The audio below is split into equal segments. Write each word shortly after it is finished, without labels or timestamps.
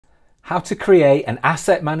how to create an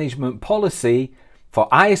asset management policy for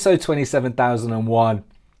ISO 27001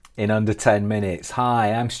 in under 10 minutes.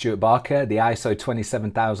 Hi, I'm Stuart Barker, the ISO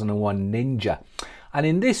 27001 Ninja. And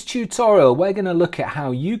in this tutorial, we're going to look at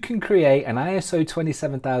how you can create an ISO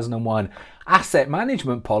 27001 asset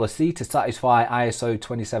management policy to satisfy ISO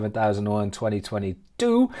 27001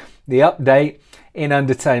 2022, the update, in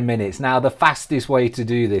under 10 minutes. Now, the fastest way to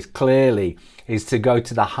do this clearly is to go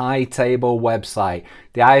to the High Table website,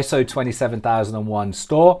 the ISO 27001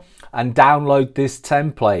 store, and download this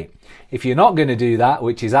template. If you're not going to do that,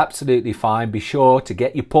 which is absolutely fine, be sure to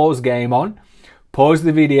get your pause game on, pause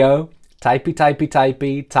the video, type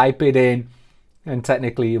it in, and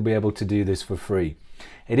technically you'll be able to do this for free.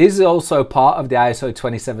 It is also part of the ISO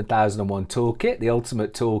 27001 Toolkit, the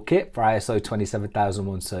ultimate toolkit for ISO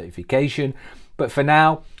 27001 certification. But for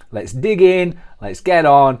now, let's dig in, let's get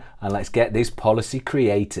on, and let's get this policy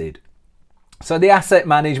created. So the asset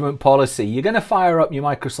management policy, you're going to fire up your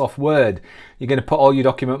Microsoft Word. You're going to put all your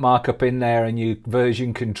document markup in there and your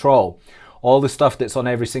version control. All the stuff that's on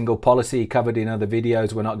every single policy covered in other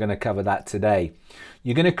videos, we're not going to cover that today.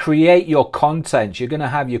 You're going to create your contents. You're going to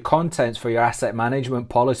have your contents for your asset management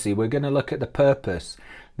policy. We're going to look at the purpose,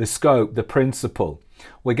 the scope, the principle.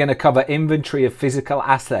 We're going to cover inventory of physical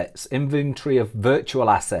assets, inventory of virtual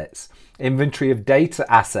assets, inventory of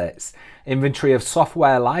data assets, inventory of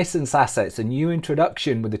software license assets, a new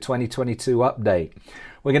introduction with the 2022 update.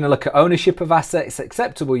 We're going to look at ownership of assets,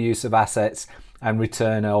 acceptable use of assets, and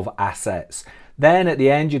return of assets. Then at the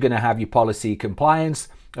end, you're going to have your policy compliance,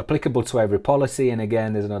 applicable to every policy. And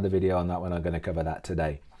again, there's another video on that one. I'm going to cover that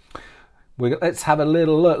today. Let's have a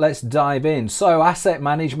little look. Let's dive in. So asset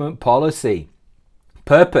management policy.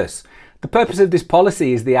 Purpose. The purpose of this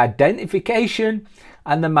policy is the identification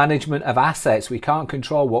and the management of assets. We can't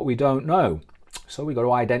control what we don't know. So we've got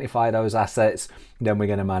to identify those assets, then we're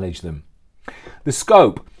going to manage them. The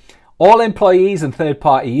scope. All employees and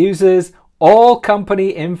third-party users, all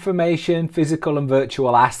company information, physical and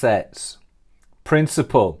virtual assets.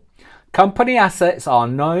 Principle. Company assets are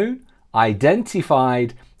known,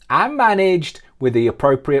 identified, and managed with the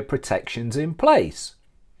appropriate protections in place.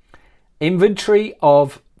 Inventory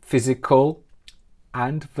of physical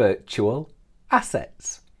and virtual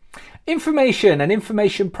assets. Information and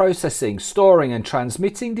information processing, storing and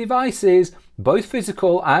transmitting devices, both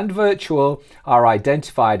physical and virtual, are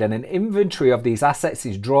identified and an inventory of these assets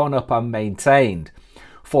is drawn up and maintained.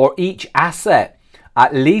 For each asset,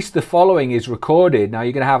 at least the following is recorded. Now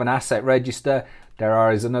you're going to have an asset register.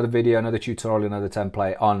 There is another video, another tutorial, another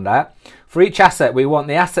template on that. For each asset, we want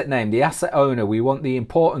the asset name, the asset owner. We want the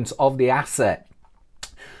importance of the asset.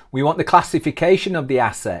 We want the classification of the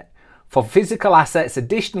asset. For physical assets,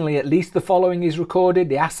 additionally, at least the following is recorded: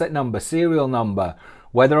 the asset number, serial number,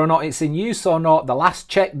 whether or not it's in use or not, the last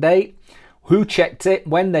check date, who checked it,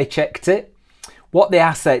 when they checked it, what the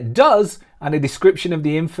asset does, and a description of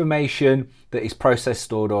the information that is processed,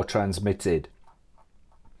 stored, or transmitted.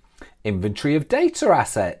 Inventory of data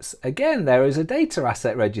assets. Again, there is a data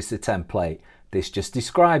asset register template. This just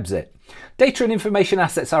describes it. Data and information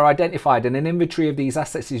assets are identified and an inventory of these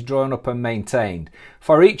assets is drawn up and maintained.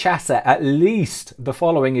 For each asset, at least the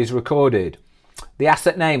following is recorded: the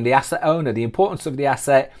asset name, the asset owner, the importance of the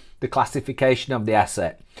asset, the classification of the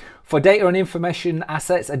asset. For data and information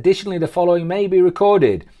assets, additionally, the following may be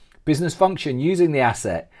recorded: business function using the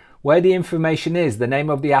asset, where the information is, the name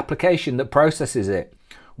of the application that processes it,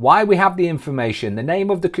 why we have the information, the name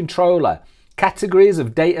of the controller, categories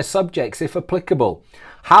of data subjects if applicable,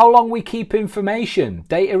 how long we keep information,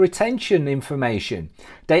 data retention information,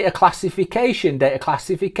 data classification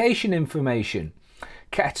information,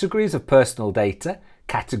 categories of personal data,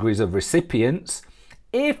 categories of recipients,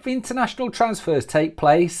 if international transfers take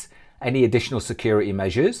place, any additional security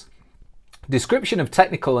measures, description of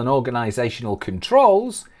technical and organizational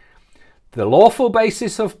controls, the lawful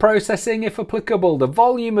basis of processing if applicable, the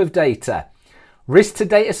volume of data, risk to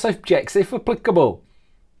data subjects if applicable,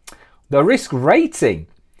 the risk rating,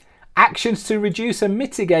 actions to reduce and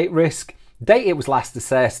mitigate risk, date it was last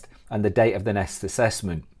assessed, and the date of the next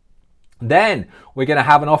assessment. Then we're going to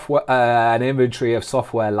have an inventory of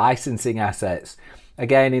software licensing assets.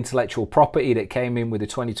 Again, intellectual property that came in with the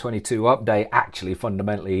 2022 update actually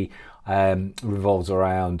fundamentally revolves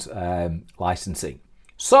around licensing.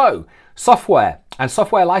 So software and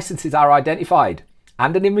software licenses are identified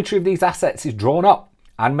and an inventory of these assets is drawn up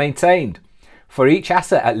and maintained. For each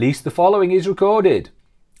asset, at least the following is recorded.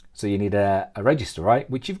 So you need a register, right?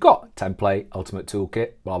 Which you've got: template, ultimate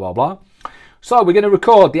toolkit, blah, blah, blah. So we're going to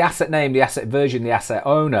record the asset name, the asset version, the asset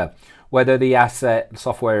owner. whether the asset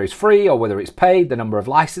software is free or whether it's paid, the number of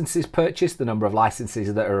licenses purchased, the number of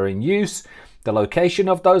licenses that are in use, the location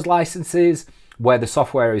of those licenses, where the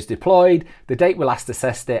software is deployed, the date we last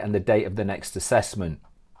assessed it, and the date of the next assessment.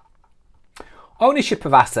 Ownership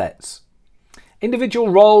of assets.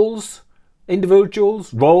 Individuals,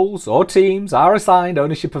 roles, or teams are assigned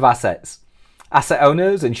ownership of assets. Asset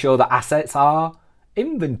owners ensure that assets are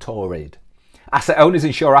inventoried. Asset owners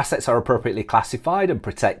ensure assets are appropriately classified and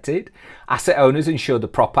protected. Asset owners ensure the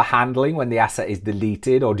proper handling when the asset is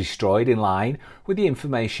deleted or destroyed in line with the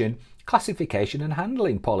information classification and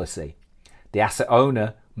handling policy. The asset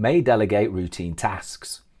owner may delegate routine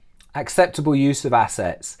tasks. Acceptable use of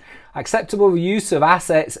assets. Acceptable use of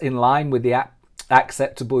assets in line with the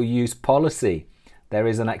acceptable use policy. There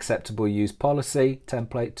is an acceptable use policy,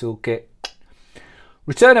 template, toolkit.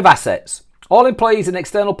 Return of assets. All employees and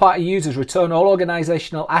external party users return all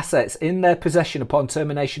organisational assets in their possession upon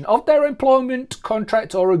termination of their employment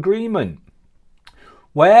contract or agreement.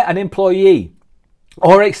 Where an employee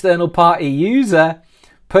or external party user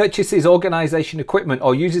purchases organisation equipment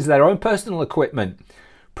or uses their own personal equipment,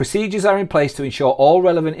 procedures are in place to ensure all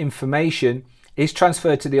relevant information is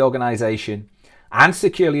transferred to the organisation and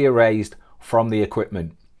securely erased from the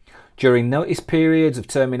equipment. During notice periods of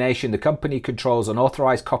termination, the company controls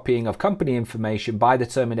unauthorised copying of company information by the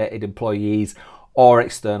terminated employees or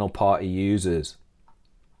external party users.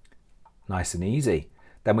 Nice and easy.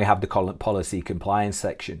 Then we have the policy compliance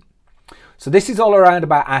section. So this is all around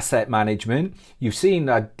about asset management. You've seen,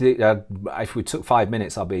 if we took 5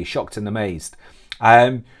 minutes, I'll be shocked and amazed.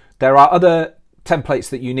 There are other templates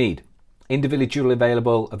that you need. Individually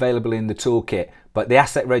available in the toolkit, but the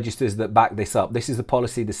asset registers that back this up. This is the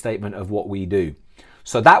policy, the statement of what we do.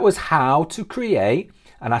 So that was how to create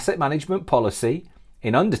an asset management policy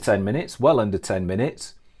in under 10 minutes, well under 10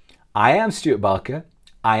 minutes. I am Stuart Barker.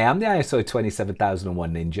 I am the ISO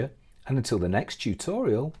 27001 Ninja. And until the next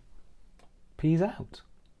tutorial, peace out.